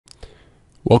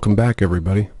Welcome back,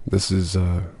 everybody. This is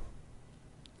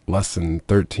lesson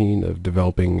 13 of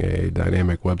developing a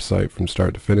dynamic website from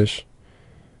start to finish.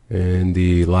 In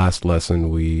the last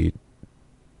lesson, we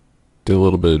did a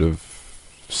little bit of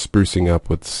sprucing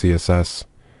up with CSS.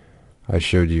 I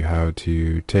showed you how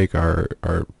to take our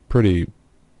pretty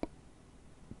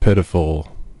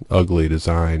pitiful, ugly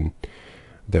design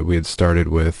that we had started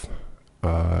with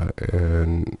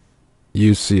and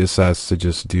use CSS to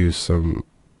just do some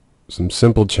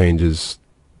simple changes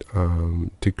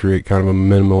to create kind of a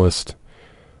minimalist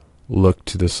look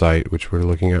to the site, which we're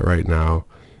looking at right now,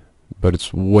 but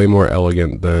it's way more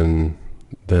elegant than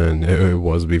it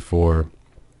was before.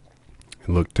 It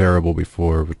looked terrible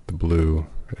before with the blue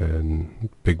and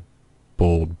big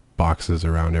bold boxes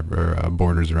around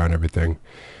borders around everything.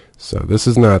 So this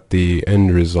is not the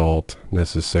end result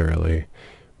necessarily,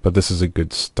 but this is a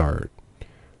good start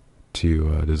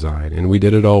to design. And we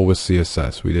did it all with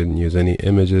CSS. We didn't use any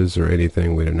images or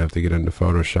anything. We didn't have to get into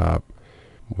Photoshop,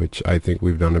 which I think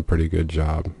we've done a pretty good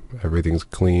job. Everything's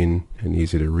clean and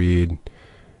easy to read.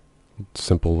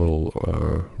 Simple little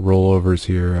rollovers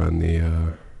here on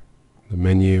the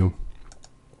menu.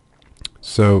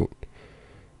 So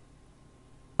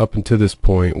up until this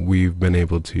point, we've been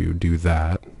able to do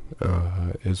that,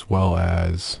 as well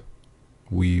as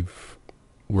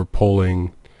we're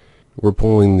pulling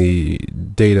the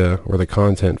data or the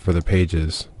content for the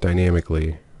pages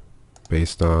dynamically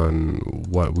based on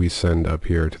what we send up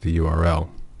here to the URL.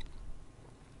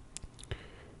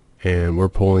 And we're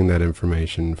pulling that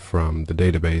information from the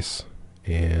database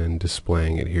and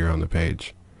displaying it here on the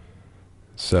page.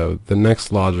 So the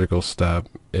next logical step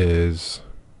is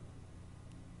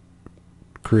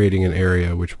creating an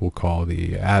area which we'll call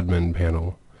the admin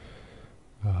panel,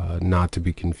 not to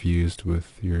be confused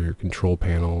with your control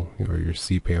panel or your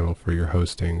cPanel for your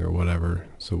hosting or whatever.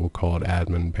 So we'll call it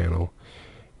admin panel,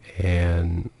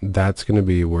 and that's going to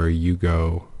be where you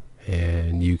go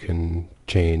and you can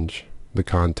change the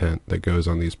content that goes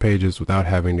on these pages without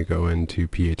having to go into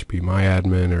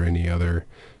PHPMyAdmin or any other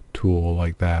tool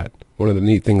like that. One of the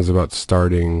neat things about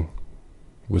starting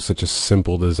with such a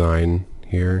simple design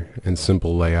here and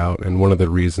simple layout, and one of the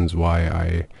reasons why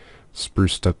I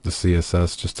spruced up the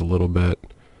CSS just a little bit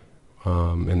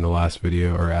in the last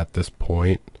video, or at this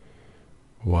point,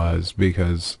 was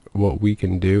because what we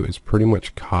can do is pretty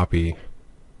much copy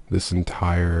this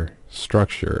entire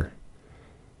structure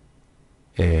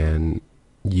and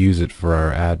use it for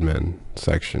our admin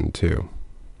section too.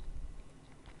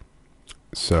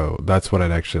 So that's what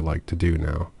I'd actually like to do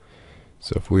now.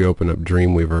 So if we open up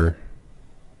Dreamweaver,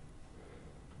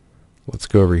 let's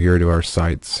go over here to our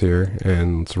sites here,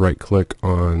 and let's right click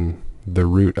on the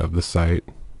root of the site,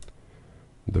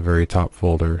 the very top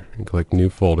folder, and click new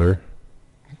folder.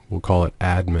 We'll call it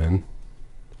admin,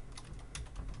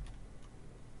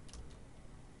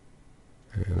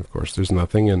 and of course there's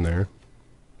nothing in there.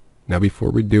 Now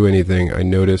before we do anything, I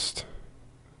noticed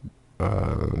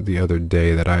the other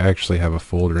day that I actually have a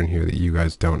folder in here that you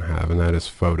guys don't have, and that is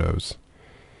photos.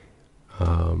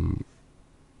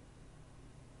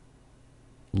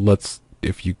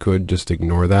 If you could just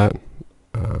ignore that.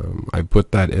 I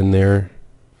put that in there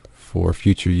for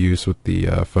future use with the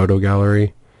photo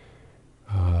gallery.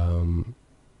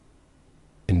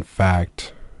 In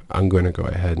fact, I'm going to go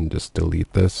ahead and just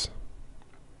delete this.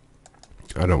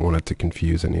 I don't want it to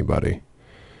confuse anybody.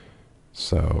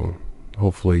 So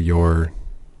hopefully your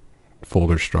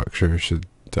folder structure should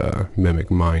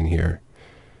mimic mine here.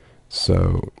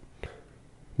 So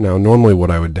now normally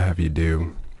what I would have you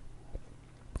do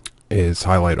is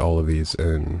highlight all of these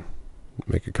and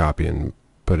make a copy and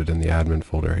put it in the admin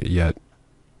folder. Yet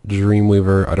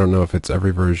Dreamweaver, I don't know if it's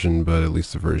every version, but at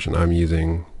least the version I'm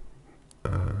using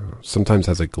sometimes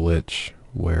has a glitch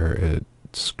where it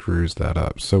screws that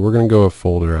up. So we're going to go a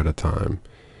folder at a time,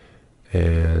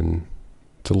 and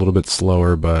it's a little bit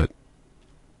slower, but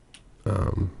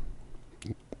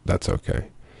that's okay.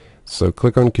 So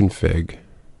click on config,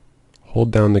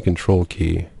 hold down the control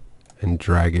key, and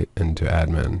drag it into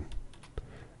admin.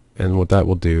 And what that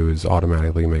will do is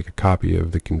automatically make a copy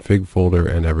of the config folder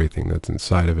and everything that's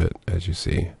inside of it, as you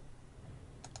see.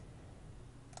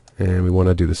 And we want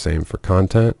to do the same for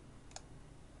content.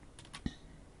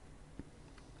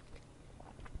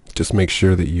 Just make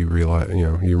sure that you realize,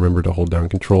 you remember to hold down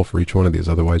control for each one of these,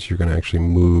 otherwise you're going to actually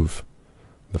move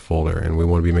the folder, and we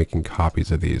want to be making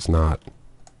copies of these, not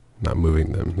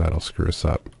moving them. That'll screw us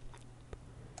up.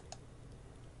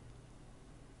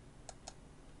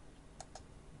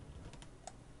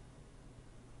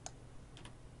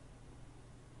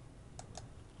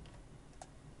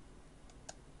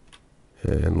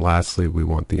 And lastly, we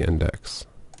want the index.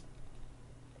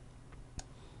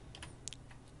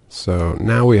 So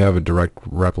now we have a direct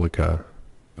replica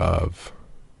of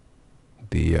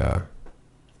the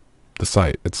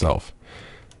site itself.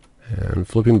 And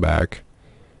flipping back,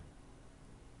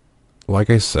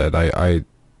 like I said, I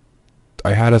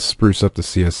had to spruce up the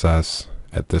CSS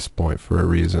at this point for a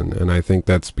reason, and I think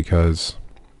that's because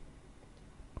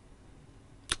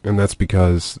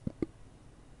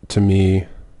to me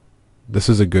this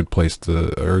is a good place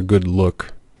to, or a good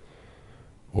look,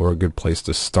 or a good place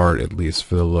to start, at least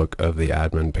for the look of the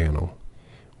admin panel.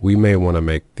 We may want to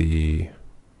make the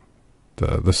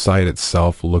site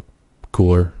itself look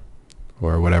cooler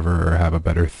or whatever, or have a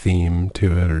better theme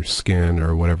to it, or skin,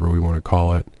 or whatever we want to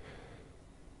call it.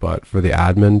 But for the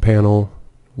admin panel,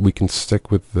 we can stick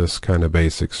with this kind of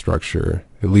basic structure,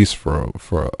 at least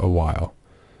for a while.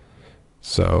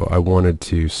 So I wanted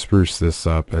to spruce this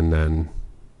up and then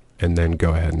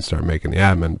go ahead and start making the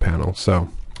admin panel. So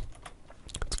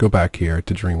let's go back here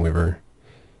to Dreamweaver,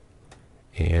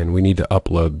 and we need to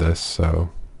upload this. So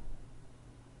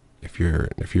if you're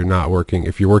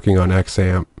working on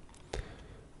XAMPP,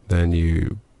 then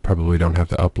you probably don't have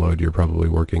to upload. You're probably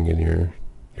working in your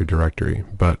directory.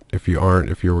 But if you aren't,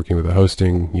 if you're working with the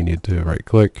hosting, you need to right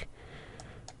click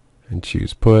and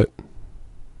choose put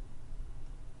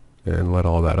and let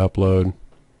all that upload.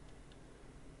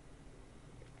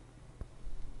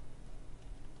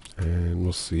 And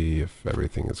we'll see if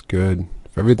everything is good.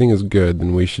 If everything is good,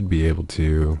 then we should be able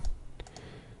to,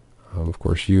 of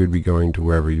course you would be going to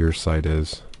wherever your site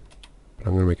is. But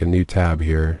I'm going to make a new tab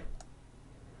here.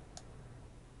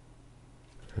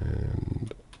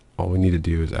 And all we need to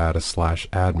do is add a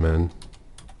 /admin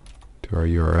to our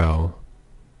URL.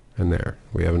 And there,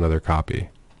 we have another copy.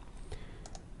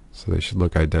 So they should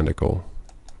look identical.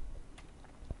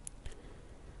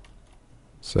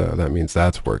 So that means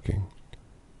that's working.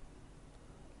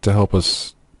 To help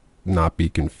us not be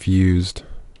confused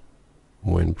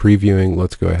when previewing,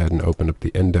 let's go ahead and open up the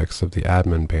index of the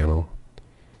admin panel.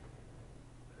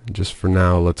 Just for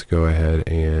now, let's go ahead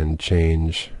and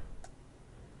change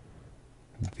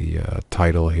the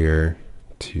title here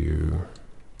to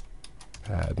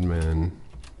admin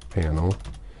panel.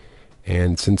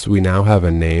 And since we now have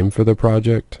a name for the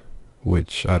project,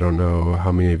 which I don't know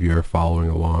how many of you are following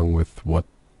along with what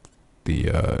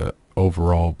the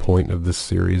overall point of this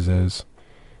series is,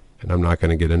 and I'm not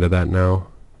going to get into that now.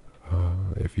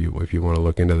 If you want to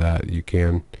look into that, you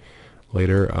can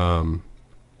later.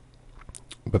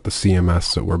 But the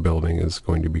CMS that we're building is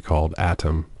going to be called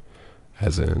Atom,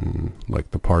 as in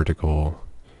like the particle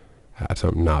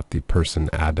atom, not the person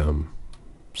Adam.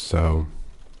 So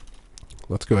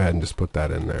let's go ahead and just put that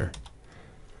in there.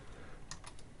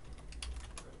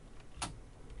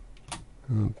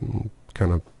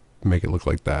 Kind of make it look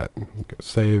like that. Go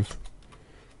save.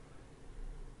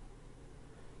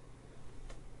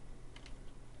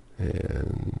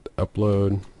 And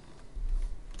upload.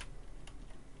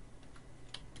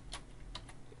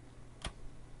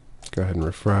 Go ahead and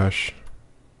refresh.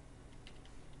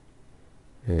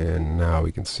 And now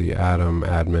we can see Adam,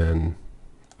 admin,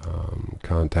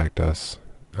 contact us.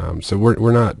 So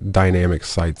we're not Dynamic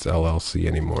Sites LLC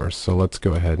anymore. So let's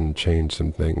go ahead and change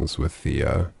some things with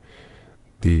the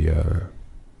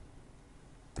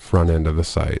front end of the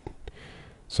site.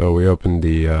 So we open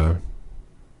the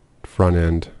front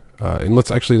end, and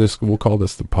let's actually we'll call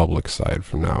this the public side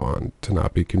from now on to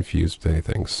not be confused with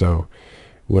anything. So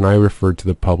when I refer to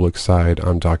the public side,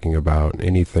 I'm talking about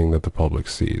anything that the public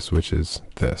sees, which is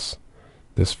this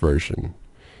version.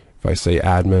 If I say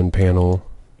admin panel,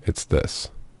 it's this.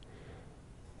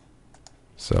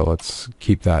 So let's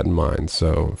keep that in mind.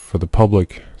 So for the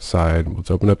public side, let's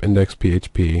open up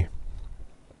index.php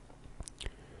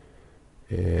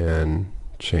and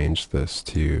change this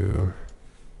to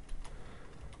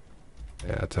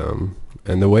Atom.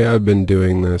 And the way I've been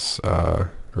doing this,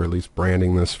 or at least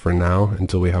branding this for now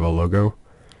until we have a logo,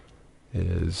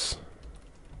 is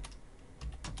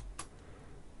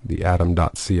the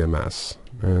atom.cms,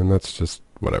 and that's just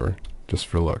whatever, just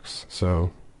for looks.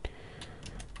 So go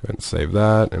ahead and save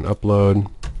that and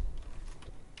upload.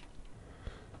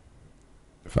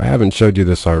 If I haven't showed you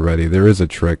this already, there is a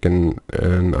trick, and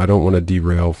I don't want to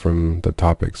derail from the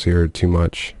topics here too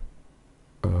much,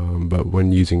 but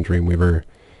when using Dreamweaver,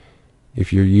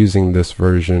 if you're using this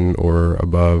version or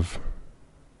above,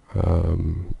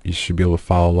 you should be able to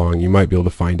follow along. You might be able to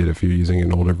find it if you're using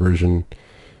an older version.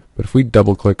 But if we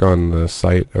double click on the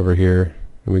site over here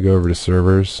and we go over to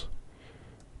servers,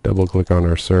 double click on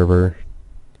our server,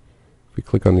 if we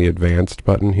click on the advanced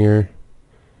button here,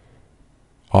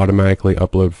 automatically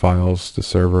upload files to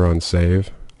server on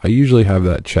save. I usually have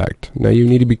that checked. Now you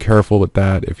need to be careful with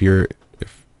that. If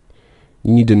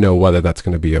You need to know whether that's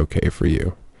going to be okay for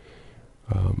you.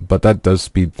 But that does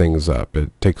speed things up.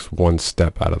 It takes one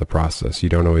step out of the process. You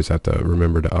don't always have to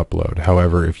remember to upload.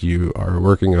 However, if you are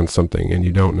working on something and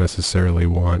you don't necessarily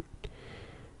want,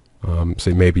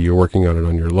 say maybe you're working on it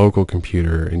on your local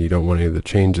computer and you don't want any of the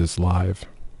changes live,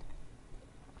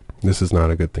 this is not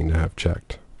a good thing to have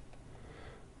checked.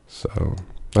 So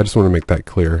I just want to make that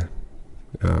clear,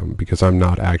 because I'm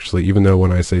not actually, even though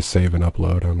when I say save and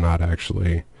upload, I'm not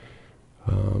actually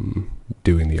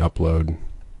doing the upload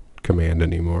command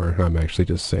anymore. I'm actually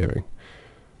just saving.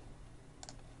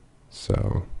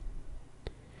 So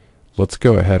let's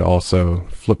go ahead, also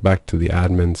flip back to the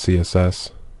admin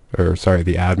CSS, or sorry,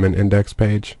 the admin index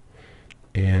page,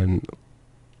 and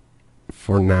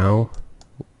for now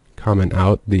comment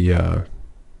out the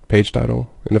page title.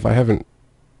 And if I haven't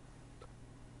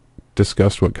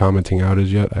discussed what commenting out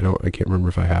is yet, I can't remember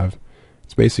if I have.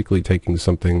 It's basically taking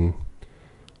something,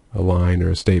 a line or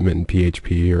a statement in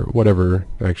PHP or whatever.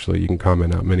 Actually, you can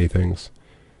comment out many things,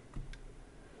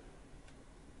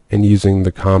 and using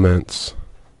the comments,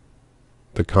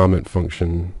 the comment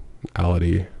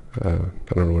functionality, I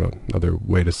don't know what another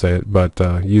way to say it, but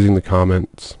using the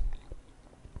comments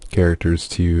characters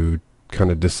to kind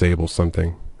of disable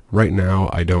something. Right now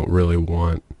I don't really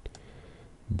want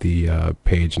the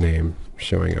page name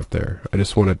showing up there. I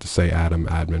just want it to say Atom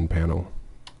admin panel.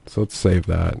 So let's save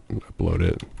that and upload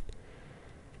it.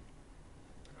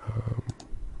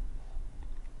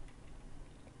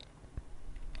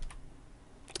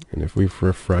 And if we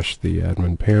refresh the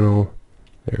admin panel,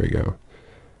 there we go.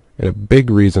 And a big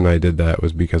reason I did that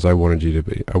was because I wanted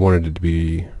it to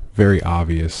be very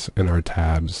obvious in our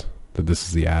tabs that this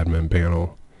is the admin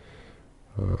panel,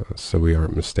 so we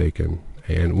aren't mistaken.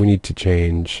 And we need to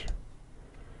change,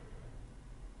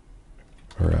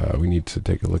 or we need to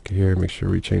take a look here, make sure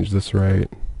we change this right.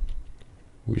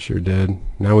 We sure did.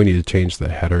 Now we need to change the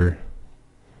header.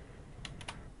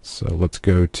 So let's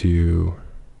go to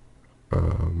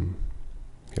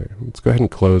here, let's go ahead and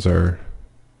close or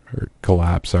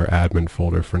collapse our admin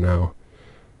folder for now,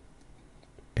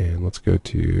 and let's go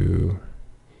to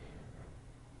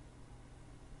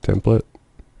template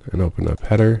and open up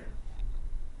header,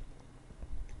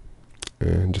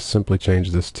 and just simply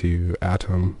change this to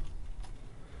atom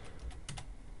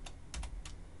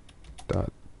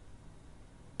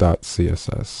dot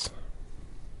css.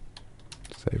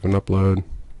 Save and upload.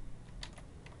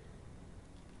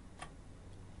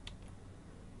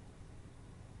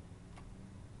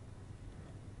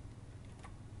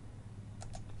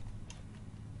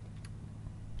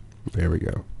 There we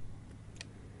go.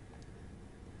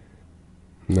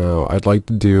 Now I'd like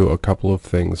to do a couple of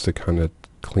things to kind of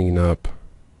clean up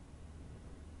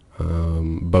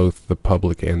both the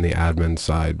public and the admin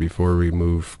side before we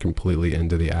move completely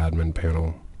into the admin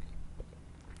panel.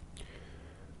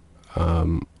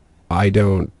 I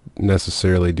don't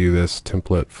necessarily do this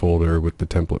template folder with the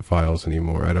template files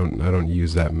anymore. I don't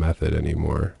use that method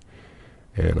anymore,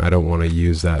 and I don't want to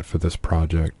use that for this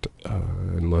project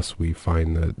unless we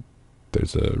find that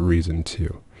there's a reason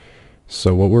to.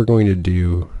 So what we're going to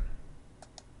do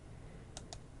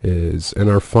is, in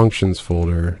our functions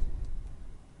folder,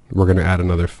 we're going to add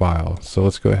another file. So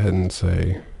let's go ahead and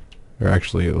say, or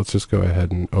actually let's just go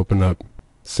ahead and open up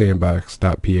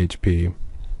sandbox.php,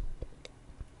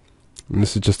 and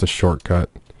this is just a shortcut.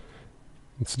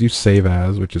 Let's do save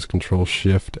as, which is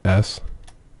Control-Shift-S,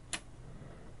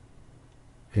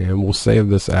 and we'll save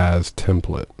this as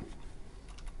template.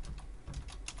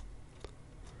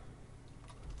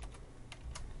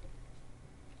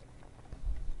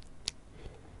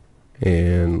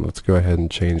 And let's go ahead and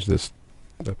change this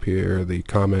up here, the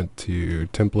comment, to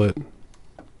template,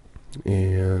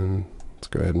 and let's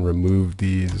go ahead and remove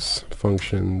these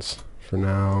functions for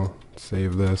now.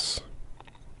 Save this,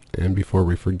 and before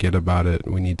we forget about it,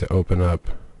 we need to open up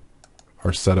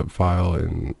our setup file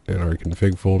in our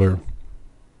config folder,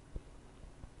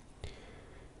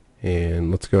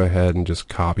 and let's go ahead and just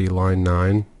copy line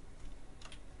 9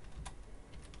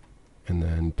 and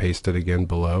then paste it again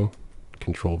below.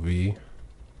 Control V,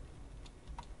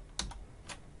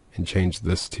 and change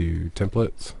this to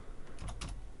templates,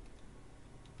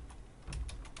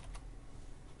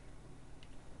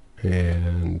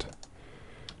 and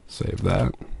save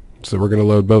that. So we're going to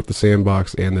load both the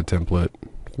sandbox and the template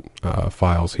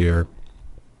files here,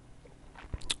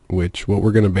 which what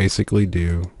we're going to basically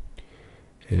do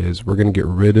is we're going to get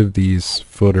rid of these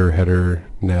footer, header,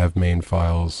 nav main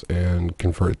files and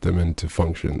convert them into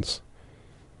functions.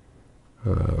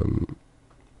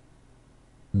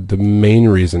 The main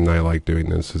reason I like doing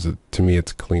this is that, to me,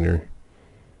 it's cleaner.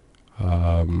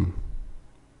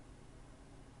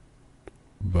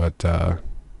 but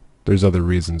there's other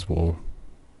reasons we'll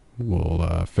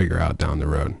figure out down the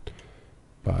road.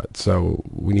 But so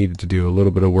we needed to do a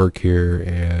little bit of work here,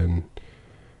 and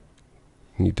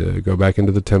need to go back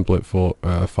into the template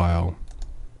file.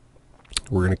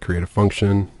 We're going to create a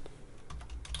function,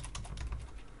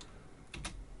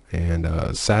 and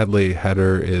sadly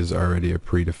header is already a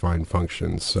predefined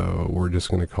function, so we're just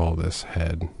going to call this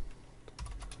head.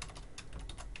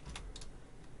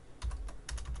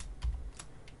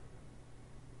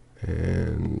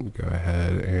 And go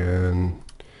ahead and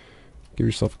give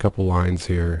yourself a couple lines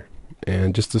here,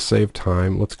 and just to save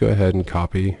time, let's go ahead and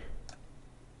copy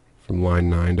from line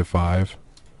 9 to 5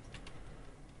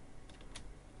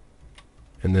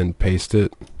 and then paste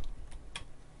it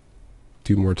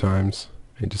 2 more times,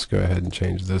 and just go ahead and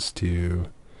change this to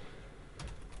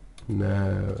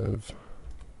nav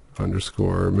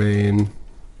underscore main,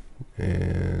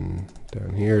 and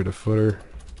down here to footer.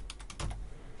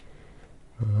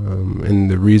 And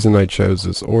the reason I chose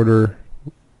this order,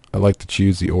 I like to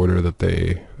choose the order that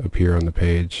they appear on the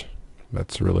page.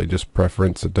 That's really just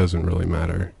preference, it doesn't really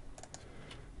matter.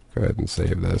 Go ahead and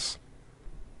save this.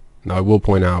 Now I will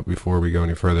point out before we go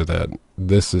any further that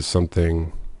this is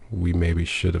something we maybe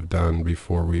should have done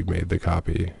before we made the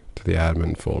copy to the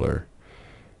admin folder.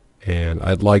 And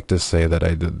I'd like to say that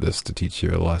I did this to teach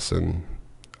you a lesson,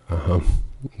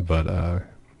 but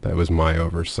that was my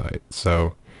oversight.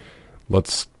 So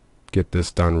let's get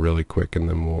this done really quick, and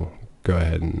then we'll go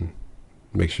ahead and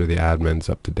make sure the admin's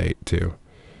up to date too.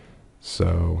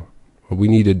 So what we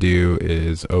need to do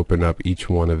is open up each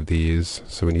one of these.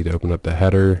 So we need to open up the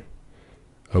header,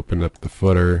 open up the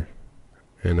footer,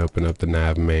 and open up the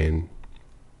nav main.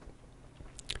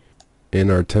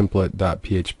 In our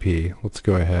template.php, let's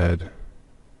go ahead.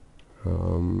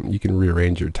 You can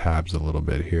rearrange your tabs a little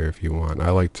bit here if you want. I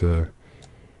like to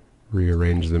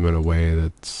rearrange them in a way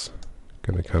that's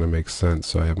going to kind of make sense.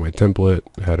 So I have my template,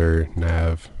 header,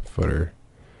 nav, footer.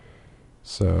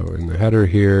 So in the header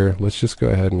here, let's just go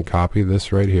ahead and copy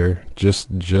this right here, just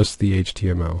the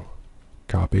HTML.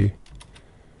 Copy.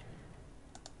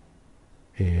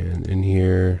 And in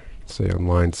here, say on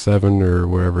line 7 or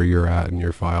wherever you're at in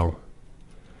your file,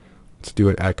 let's do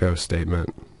an echo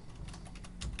statement.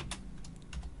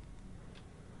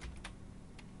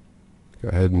 Go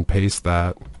ahead and paste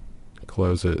that,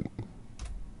 close it,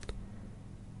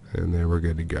 and there we're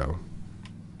good to go.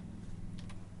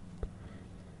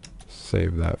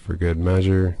 Save that for good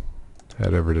measure.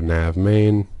 Head over to nav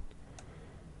main.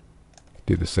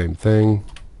 Do the same thing.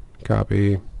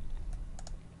 Copy.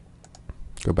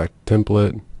 Go back to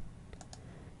template.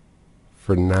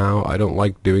 For now, I don't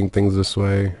like doing things this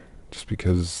way, just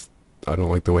because I don't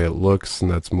like the way it looks,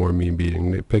 and that's more me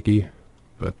being nitpicky.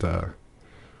 But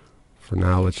for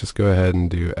now, let's just go ahead and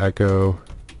do echo,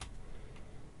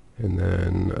 and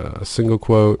then a single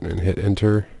quote, and hit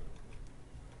enter.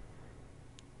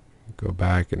 Go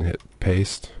back and hit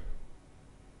paste.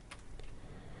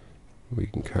 We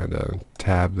can kind of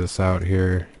tab this out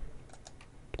here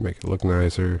to make it look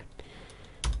nicer.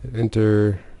 Hit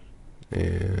enter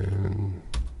and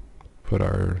put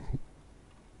our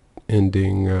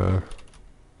ending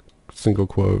single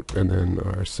quote and then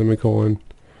our semicolon.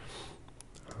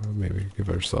 Maybe give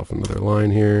ourselves another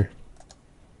line here.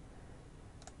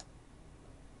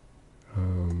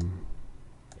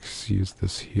 Use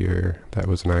this here. That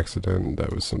was an accident.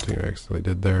 That was something I accidentally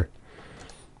did there.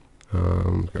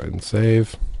 Go ahead and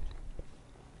save.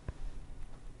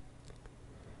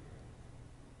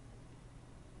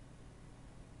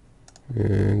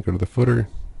 And go to the footer.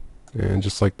 And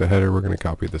just like the header, we're going to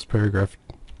copy this paragraph.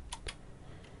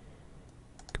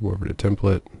 Come over to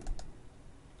template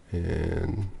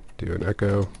and do an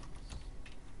echo.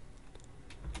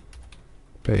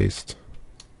 Paste.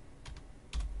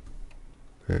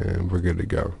 And we're good to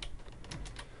go.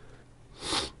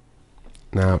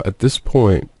 Now at this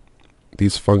point,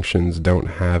 these functions don't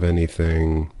have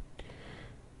anything,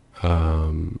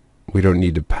 we don't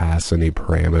need to pass any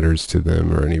parameters to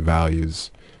them or any values,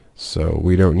 so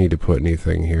we don't need to put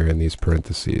anything here in these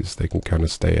parentheses. They can kind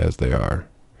of stay as they are.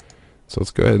 So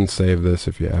let's go ahead and save this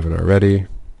if you haven't already.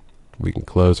 We can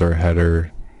close our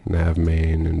header, nav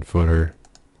main, and footer,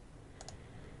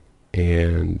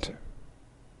 and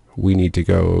we need to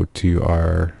go to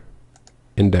our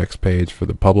index page for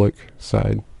the public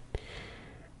side,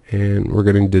 and we're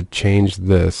going to change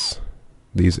these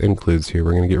includes here.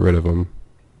 We're going to get rid of them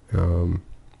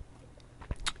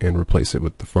and replace it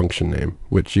with the function name,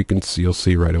 which you'll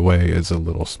see right away is a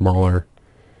little smaller,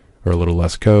 or a little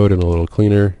less code and a little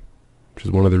cleaner, which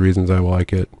is one of the reasons I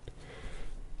like it.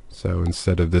 So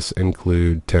instead of this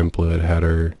include template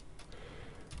header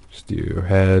Just do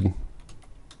head,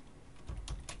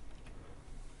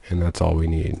 and that's all we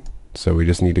need. So we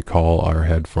just need to call our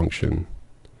head function,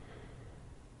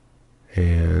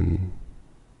 and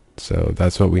so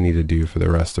that's what we need to do for the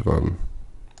rest of them.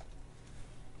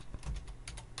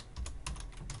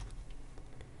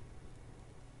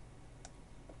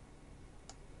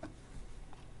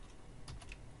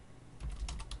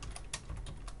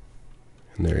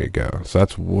 And there you go. So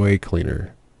that's way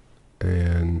cleaner.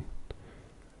 And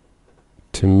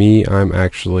to me, I'm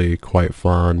actually quite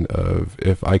fond of,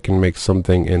 if I can make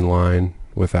something inline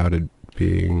without it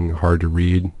being hard to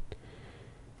read,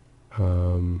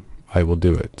 I will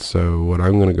do it. So what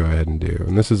I'm going to go ahead and do,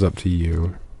 and this is up to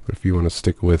you, but if you want to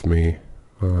stick with me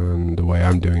on the way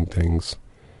I'm doing things,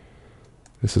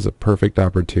 this is a perfect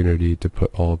opportunity to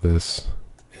put all this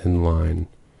in line,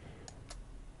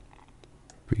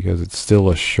 because it's still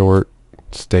a short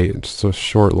it's a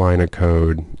short line of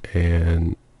code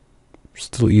and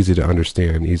still easy to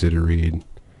understand, easy to read.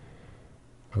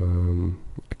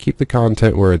 I keep the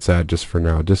content where it's at just for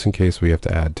now, just in case we have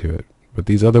to add to it. But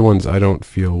these other ones I don't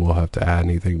feel we'll have to add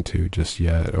anything to just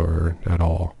yet, or at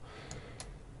all.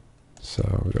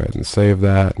 So go ahead and save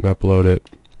that and upload it.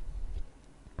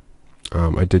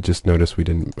 I did just notice I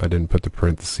didn't put the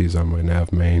parentheses on my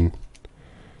nav main.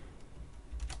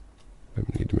 I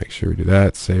need to make sure we do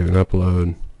that. Save and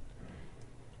upload.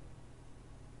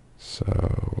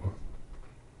 So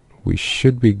we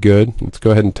should be good. Let's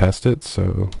go ahead and test it.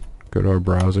 So go to our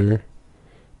browser,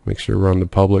 make sure we're on the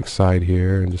public side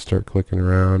here, and just start clicking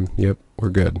around. Yep, we're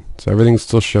good. So everything's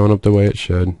still showing up the way it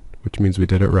should, which means we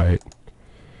did it right.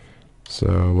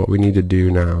 So what we need to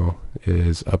do now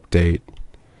is update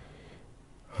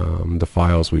the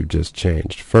files we've just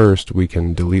changed. First, we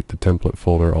can delete the template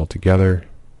folder altogether.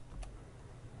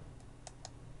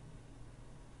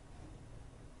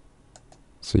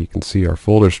 So you can see our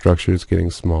folder structure is getting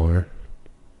smaller.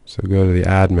 So go to the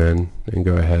admin and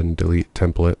go ahead and delete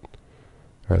template,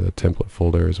 or the template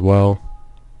folder as well.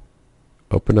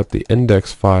 Open up the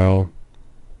index file.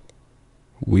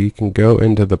 We can go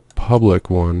into the public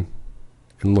one,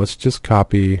 and let's just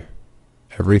copy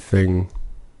everything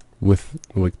with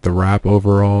like the wrap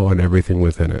overall and everything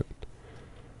within it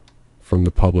from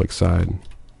the public side.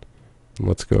 And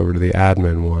let's go over to the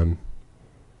admin one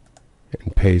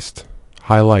and paste.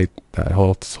 Highlight that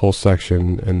whole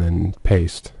section and then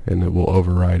paste, and it will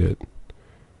override it.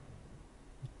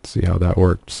 Let's see how that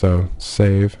worked. So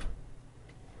save,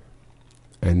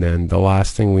 and then the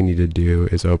last thing we need to do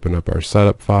is open up our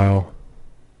setup file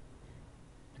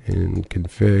and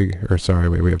config, or sorry,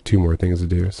 wait, we have two more things to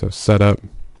do. So setup,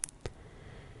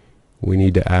 we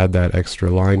need to add that extra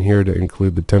line here to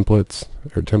include the templates,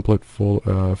 or template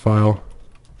file.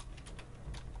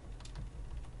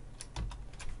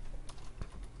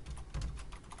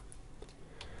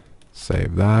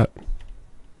 Save that,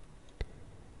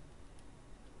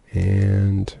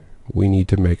 and we need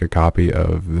to make a copy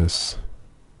of this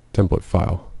template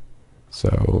file.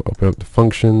 So open up the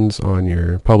functions on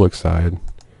your public side,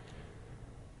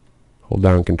 hold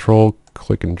down Control,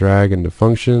 click and drag into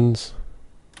functions,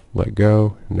 let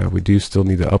go. Now we do still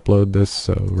need to upload this,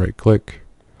 so right click,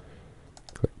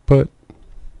 click put,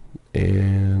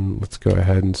 and let's go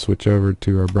ahead and switch over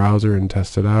to our browser and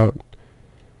test it out.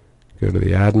 Go to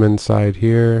the admin side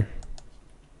here,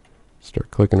 start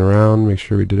clicking around, make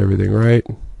sure we did everything right.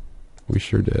 We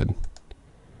sure did.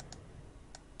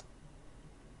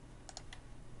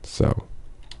 So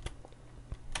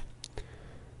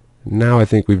now I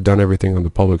think we've done everything on the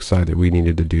public side that we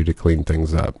needed to do to clean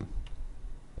things up.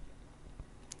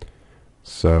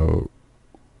 So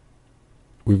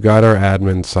we've got our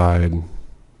admin side,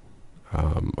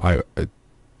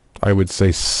 I would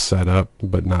say set up,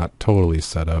 but not totally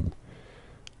set up.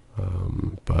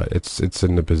 But it's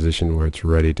in the position where it's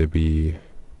ready to be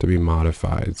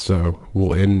modified. So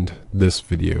we'll end this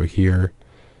video here,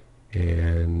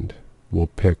 and we'll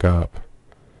pick up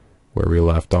where we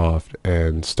left off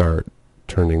and start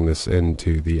turning this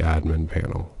into the admin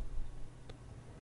panel.